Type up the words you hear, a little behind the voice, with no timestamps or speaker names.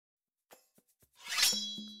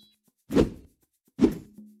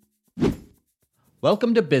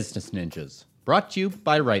Welcome to Business Ninjas, brought to you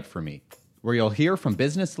by WriteForMe, where you'll hear from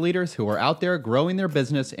business leaders who are out there growing their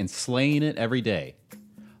business and slaying it every day.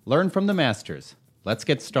 Learn from the masters. Let's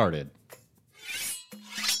get started.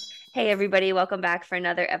 Hey, everybody. Welcome back for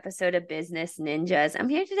another episode of Business Ninjas. I'm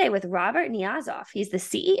here today with Robert Niazoff. He's the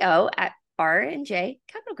CEO at R&J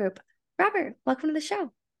Capital Group. Robert, welcome to the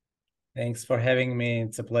show. Thanks for having me.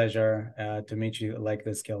 It's a pleasure to meet you like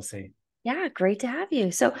this, Kelsey. Yeah, great to have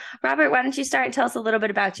you. So, Robert, why don't you start and tell us a little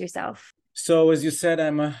bit about yourself? So, as you said,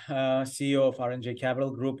 I'm a CEO of R&J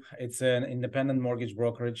Capital Group. It's an independent mortgage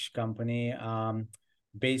brokerage company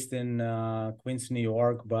based in Queens, New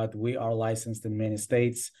York, but we are licensed in many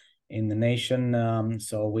states in the nation.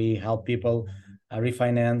 So we help people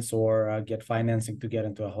refinance or get financing to get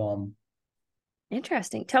into a home.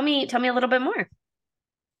 Interesting. Tell me a little bit more.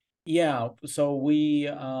 Yeah, so we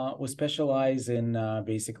specialize in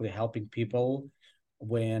basically helping people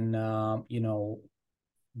when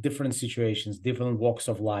different situations, different walks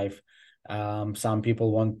of life. Some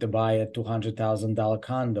people want to buy a $200,000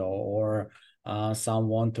 condo, or some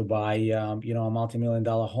want to buy a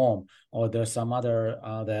multi-million-dollar home, or there's some other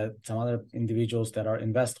individuals that are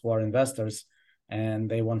investors,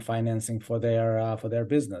 and they want financing for their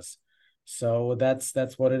business. So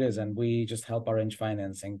that's what it is, and we just help arrange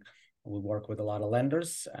financing. We work with a lot of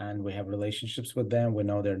lenders, and we have relationships with them. We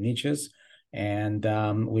know their niches, and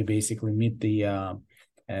we basically meet the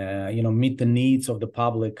needs of the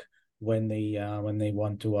public when they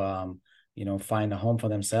want to find a home for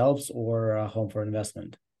themselves or a home for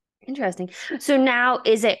investment. Interesting. So now,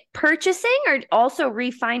 is it purchasing or also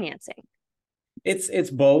refinancing? It's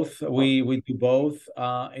both. We do both.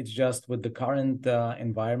 It's just with the current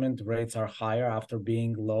environment, rates are higher after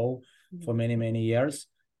being low for many years.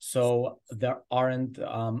 So there aren't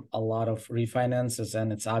a lot of refinances,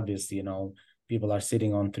 and it's obvious, people are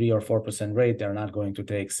sitting on 3 or 4% rate. They're not going to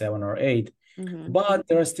take 7 or 8. But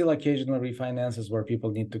there are still occasional refinances where people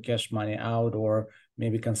need to cash money out or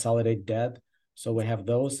maybe consolidate debt. So we have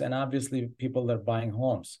those, and obviously people that are buying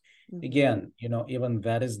homes. Again, even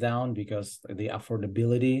that is down because the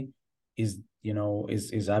affordability is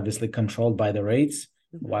obviously controlled by the rates.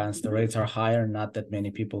 Once the rates are higher, not that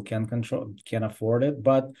many people can afford it.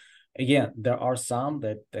 But again, there are some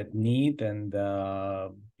that need and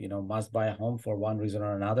must buy a home for one reason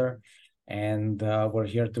or another. And we're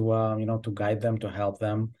here to guide them, to help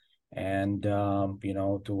them, and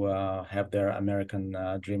to have their American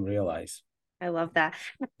dream realized. I love that.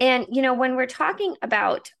 And when we're talking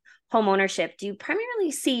about home ownership, do you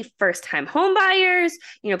primarily see first-time home buyers,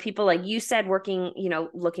 people like you said, working,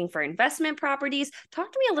 looking for investment properties? Talk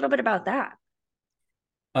to me a little bit about that.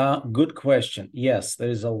 Good question. Yes, there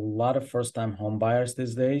is a lot of first-time home buyers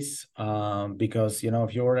these days because,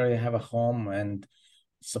 if you already have a home and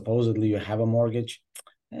supposedly you have a mortgage,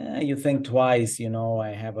 you think twice.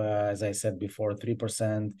 I have as I said before,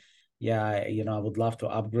 3%. Yeah, I would love to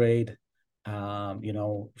upgrade.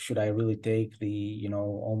 Should I really take the,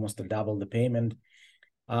 almost double the payment?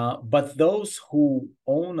 But those who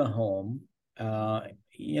own a home,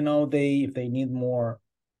 if they need more,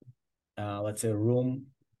 let's say room,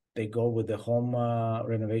 they go with the home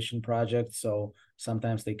renovation project. So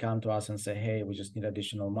sometimes they come to us and say, hey, we just need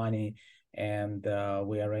additional money. And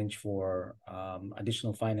we arrange for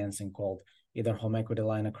additional financing called either home equity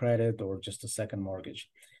line of credit or just a second mortgage.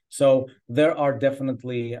 So there are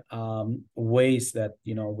definitely ways that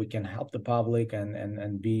we can help the public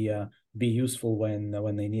and be useful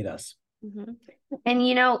when they need us.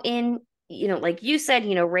 And like you said,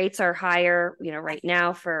 rates are higher, right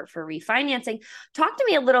now for refinancing. Talk to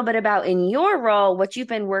me a little bit about, in your role, what you've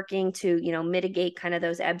been working to mitigate kind of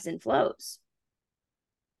those ebbs and flows.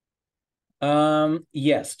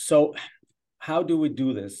 Yes. So how do we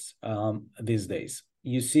do this these days?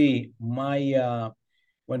 You see,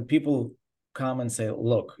 when people come and say,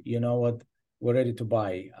 look, you know what, we're ready to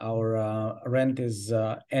buy. Our rent is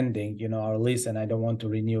ending, our lease, and I don't want to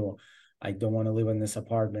renew. I don't want to live in this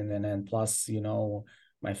apartment. And then plus,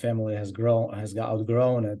 my family has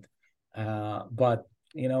outgrown it. But,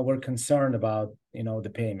 we're concerned about,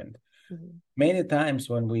 the payment. Many times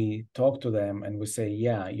when we talk to them and we say,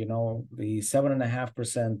 yeah, the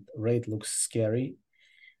 7.5% rate looks scary,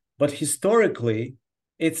 but historically,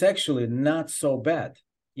 it's actually not so bad.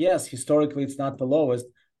 Yes, historically, it's not the lowest,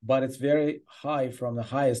 but it's very high from the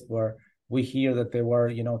highest, where we hear that they were,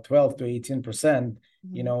 12 to 18%,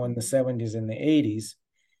 in the 70s and the 80s.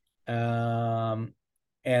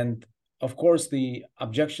 And of course, the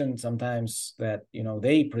objection sometimes that,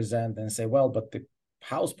 they present and say, well, but the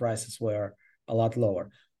house prices were a lot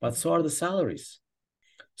lower, but so are the salaries.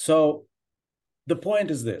 So the point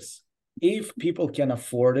is this: If people can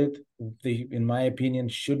afford it, they, in my opinion,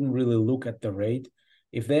 shouldn't really look at the rate.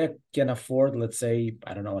 If they can afford, let's say,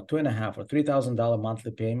 I don't know, a $2,500 or $3,000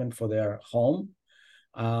 monthly payment for their home,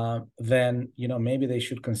 then maybe they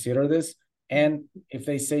should consider this. And if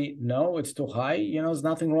they say no, it's too high, there's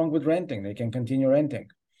nothing wrong with renting. They can continue renting.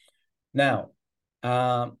 Now,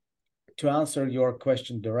 to answer your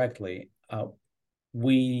question directly,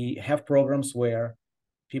 we have programs where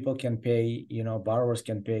people can pay, borrowers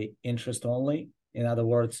can pay interest only. In other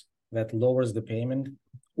words, that lowers the payment.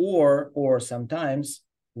 Or sometimes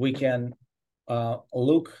we can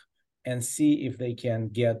look and see if they can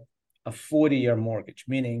get a 40-year mortgage,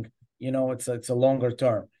 meaning, it's a longer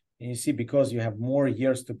term. And you see, because you have more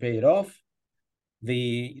years to pay it off,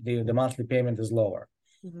 the monthly payment is lower.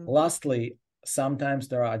 Mm-hmm. Lastly, sometimes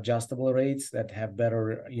there are adjustable rates that have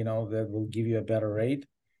better, that will give you a better rate,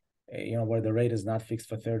 where the rate is not fixed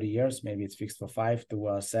for 30 years. Maybe it's fixed for 5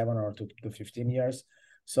 to 7 or to 15 years.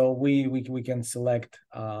 So we can select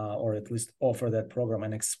or at least offer that program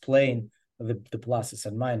and explain the pluses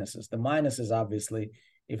and minuses. The minuses, obviously,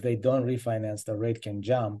 if they don't refinance, the rate can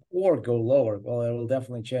jump or go lower. Well, it will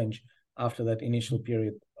definitely change after that initial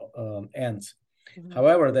period ends. Mm-hmm.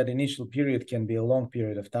 However, that initial period can be a long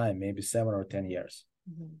period of time, maybe 7 or 10 years.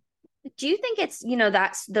 Mm-hmm. Do you think it's,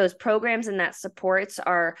 that's those programs and that supports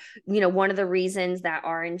are, one of the reasons that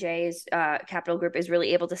R&J's Capital Group is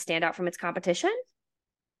really able to stand out from its competition?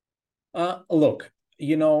 Look,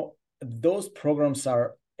 those programs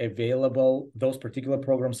are available. Those particular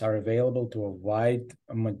programs are available to a wide,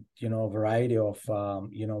 variety of,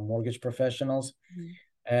 mortgage professionals.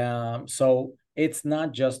 Mm-hmm. So it's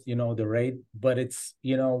not just, the rate, but it's,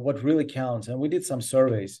 what really counts. And we did some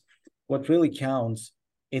surveys. What really counts,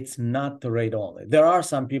 it's not the rate only. There are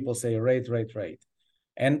some people say rate.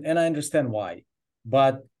 And I understand why.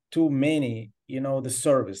 But too many, the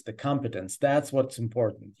service, the competence, that's what's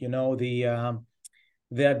important.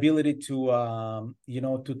 The ability to,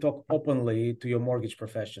 to talk openly to your mortgage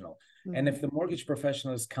professional. Mm-hmm. And if the mortgage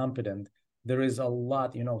professional is competent, there is a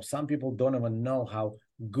lot, some people don't even know how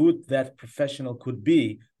good that professional could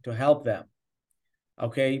be to help them.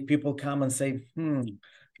 Okay. People come and say,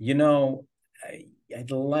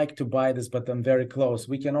 I'd like to buy this, but I'm very close.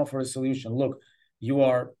 We can offer a solution. Look, you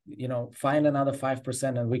are, find another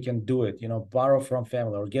 5% and we can do it, borrow from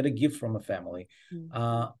family or get a gift from a family.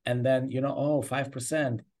 Mm-hmm. And then,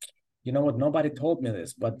 5%, you know what, nobody told me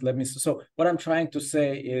this, but let me, so what I'm trying to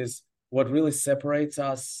say is what really separates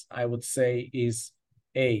us, I would say, is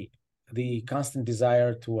the constant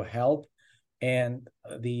desire to help and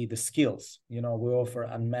the skills. We offer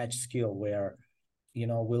unmatched skill where, we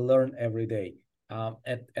learn every day.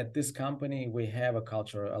 At this company, we have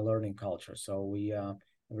a learning culture. So we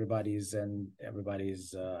everybody's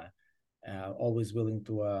always willing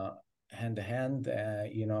to hand to hand,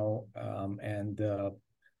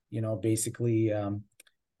 basically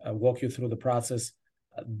walk you through the process.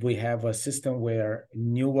 We have a system where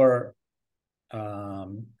newer,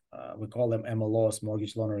 we call them MLOs,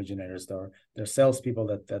 mortgage loan originators. They're salespeople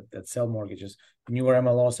that sell mortgages. Newer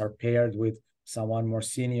MLOs are paired with someone more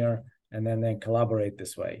senior, and then they collaborate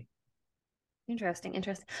this way. Interesting.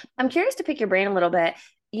 I'm curious to pick your brain a little bit.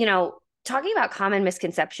 Talking about common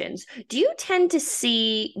misconceptions, do you tend to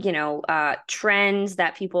see, trends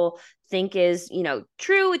that people think is,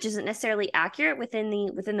 true, which isn't necessarily accurate within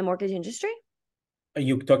the mortgage industry? Are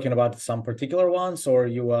you talking about some particular ones, or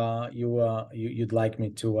you'd like me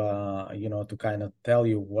to to kind of tell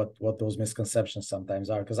you what those misconceptions sometimes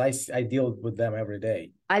are? Because I deal with them every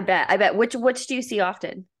day. I bet. Which do you see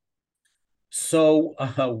often? So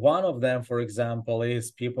one of them, for example,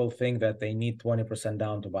 is people think that they need 20%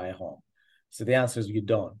 down to buy a home. So the answer is you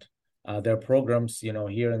don't. There are programs,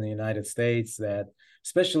 here in the United States that,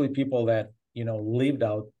 especially people that, lived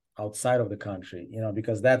outside of the country,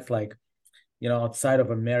 because that's like, outside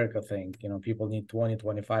of America thing, people need 20,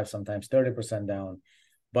 25, sometimes 30% down.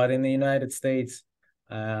 But in the United States,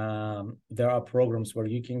 there are programs where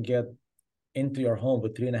you can get into your home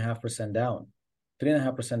with 3.5%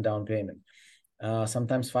 down payment,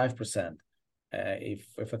 sometimes 5%. If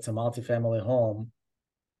it's a multifamily home,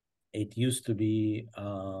 it used to be,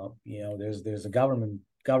 there's a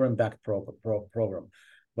government-backed program.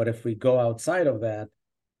 But if we go outside of that,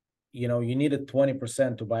 you needed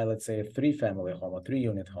 20% to buy, let's say, a 3-family home, a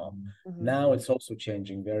 3-unit home. Mm-hmm. Now it's also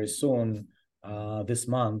changing very soon. This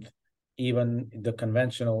month, even the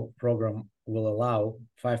conventional program will allow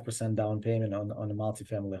 5% down payment on a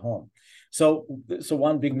multifamily home. So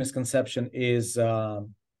one big misconception is, the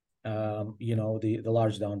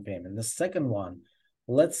large down payment. The second one,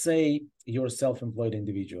 let's say you're a self-employed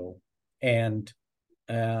individual and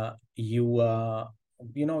you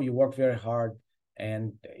work very hard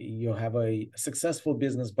and you have a successful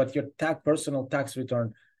business, but your personal tax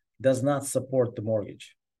return does not support the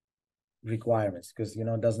mortgage requirements because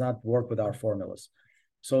it does not work with our formulas.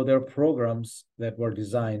 So there are programs that were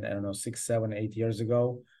designed, I don't know, 6, 7, 8 years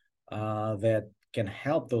ago, that can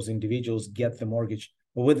help those individuals get the mortgage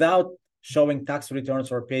without showing tax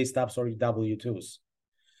returns or pay stubs or W-2s.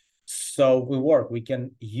 So we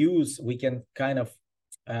can kind of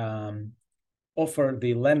offer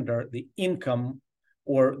the lender the income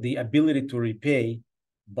or the ability to repay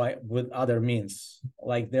with other means,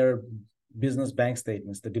 like their business bank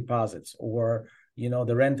statements, the deposits, or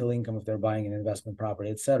the rental income if they're buying an investment property,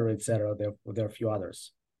 et cetera, et cetera. There are a few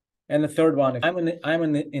others. And the third one, I'm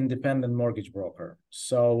an independent mortgage broker.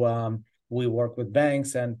 So we work with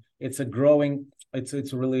banks, and it's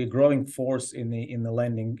really a growing force in the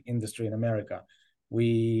lending industry in America.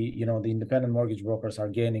 The independent mortgage brokers are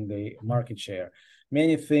gaining the market share.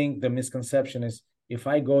 Many think the misconception is if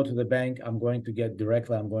I go to the bank, I'm going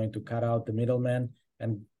to cut out the middleman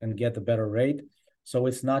and get a better rate. So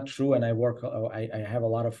it's not true. And I have a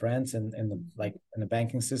lot of friends in the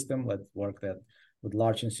banking system that work with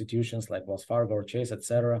large institutions like Wells Fargo or Chase, et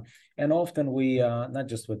cetera. And often we, not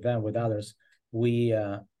just with them, with others, we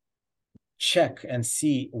check and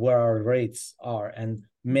see where our rates are. And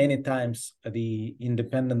many times the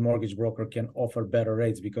independent mortgage broker can offer better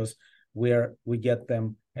rates because we get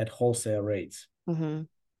them at wholesale rates. Mm-hmm.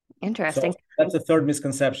 Interesting. So that's the third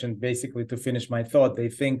misconception, basically, to finish my thought. They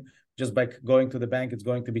think just by going to the bank, it's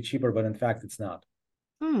going to be cheaper, but in fact, it's not.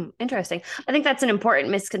 Interesting. I think that's an important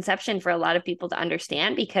misconception for a lot of people to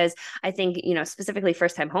understand, because I think, specifically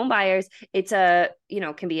first-time home buyers, it's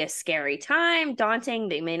can be a scary time, daunting.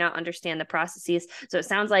 They may not understand the processes. So it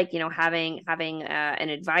sounds like, having an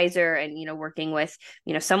advisor and, working with,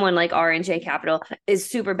 someone like R&J Capital is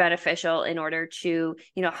super beneficial in order to,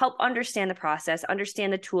 help understand the process,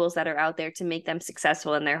 understand the tools that are out there to make them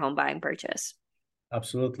successful in their home buying purchase.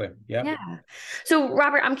 Absolutely. Yeah. So,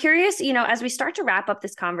 Robert, I'm curious, as we start to wrap up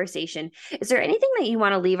this conversation, is there anything that you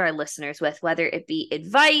want to leave our listeners with, whether it be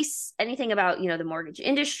advice, anything about, the mortgage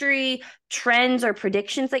industry, trends or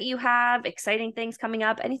predictions that you have, exciting things coming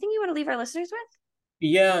up, anything you want to leave our listeners with?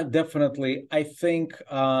 Yeah, definitely. I think,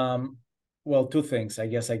 two things. I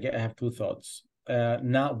guess I have two thoughts.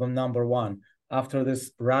 Number one, after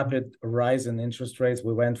this rapid rise in interest rates,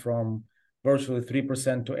 we went from virtually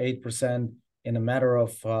 3% to 8%. in a matter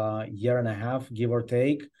of a year and a half, give or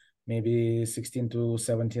take, maybe 16 to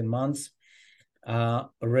 17 months.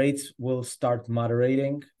 Rates will start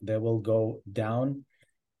moderating. They will go down.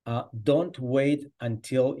 Don't wait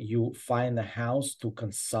until you find a house to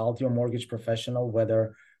consult your mortgage professional,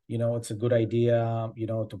 whether, it's a good idea,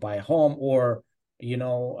 to buy a home or,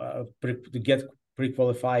 to get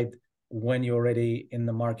pre-qualified when you're already in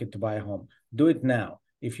the market to buy a home. Do it now.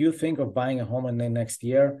 If you think of buying a home in the next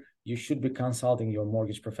year, you should be consulting your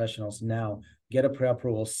mortgage professionals now. Get a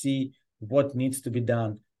pre-approval, see what needs to be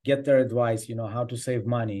done, get their advice, how to save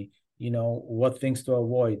money, what things to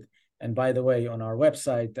avoid. And by the way, on our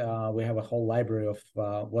website, we have a whole library of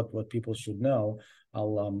what people should know.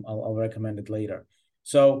 I'll recommend it later.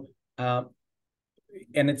 So, and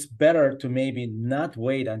it's better to maybe not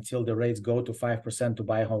wait until the rates go to 5% to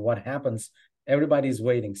buy a home. What happens? Everybody's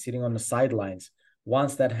waiting, sitting on the sidelines.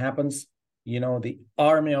 Once that happens, the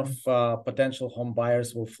army of potential home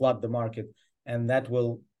buyers will flood the market, and that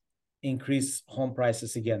will increase home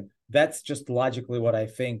prices again. That's just logically what I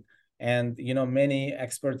think. And, many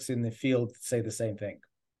experts in the field say the same thing.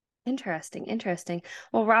 Interesting.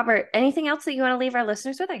 Well, Robert, anything else that you want to leave our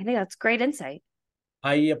listeners with? I think that's great insight.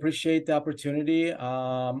 I appreciate the opportunity.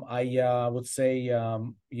 I would say, I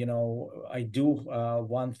do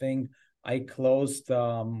one thing. I closed,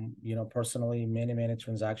 personally, many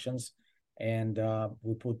transactions. And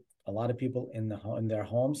we put a lot of people in their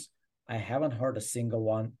homes. I haven't heard a single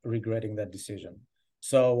one regretting that decision.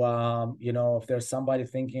 So, if there's somebody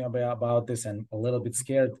thinking about this and a little bit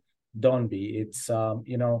scared, don't be. It's,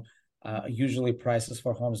 usually prices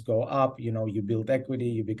for homes go up. You build equity,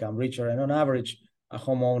 you become richer. And on average, a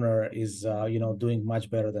homeowner is, doing much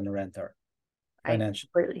better than a renter. Financial.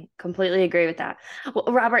 I completely agree with that.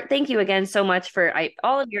 Well, Robert, thank you again so much for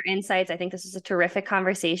all of your insights. I think this is a terrific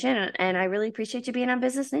conversation, and I really appreciate you being on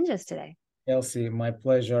Business Ninjas today. Elsie, my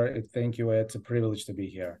pleasure. Thank you. It's a privilege to be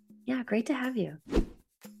here. Yeah, great to have you.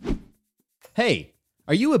 Hey,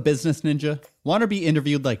 are you a business ninja? Want to be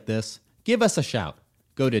interviewed like this? Give us a shout.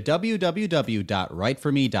 Go to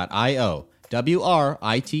www.writeforme.io,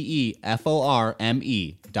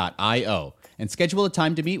 WriteForme.io, and schedule a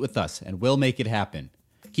time to meet with us, and we'll make it happen.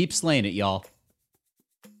 Keep slaying it, y'all.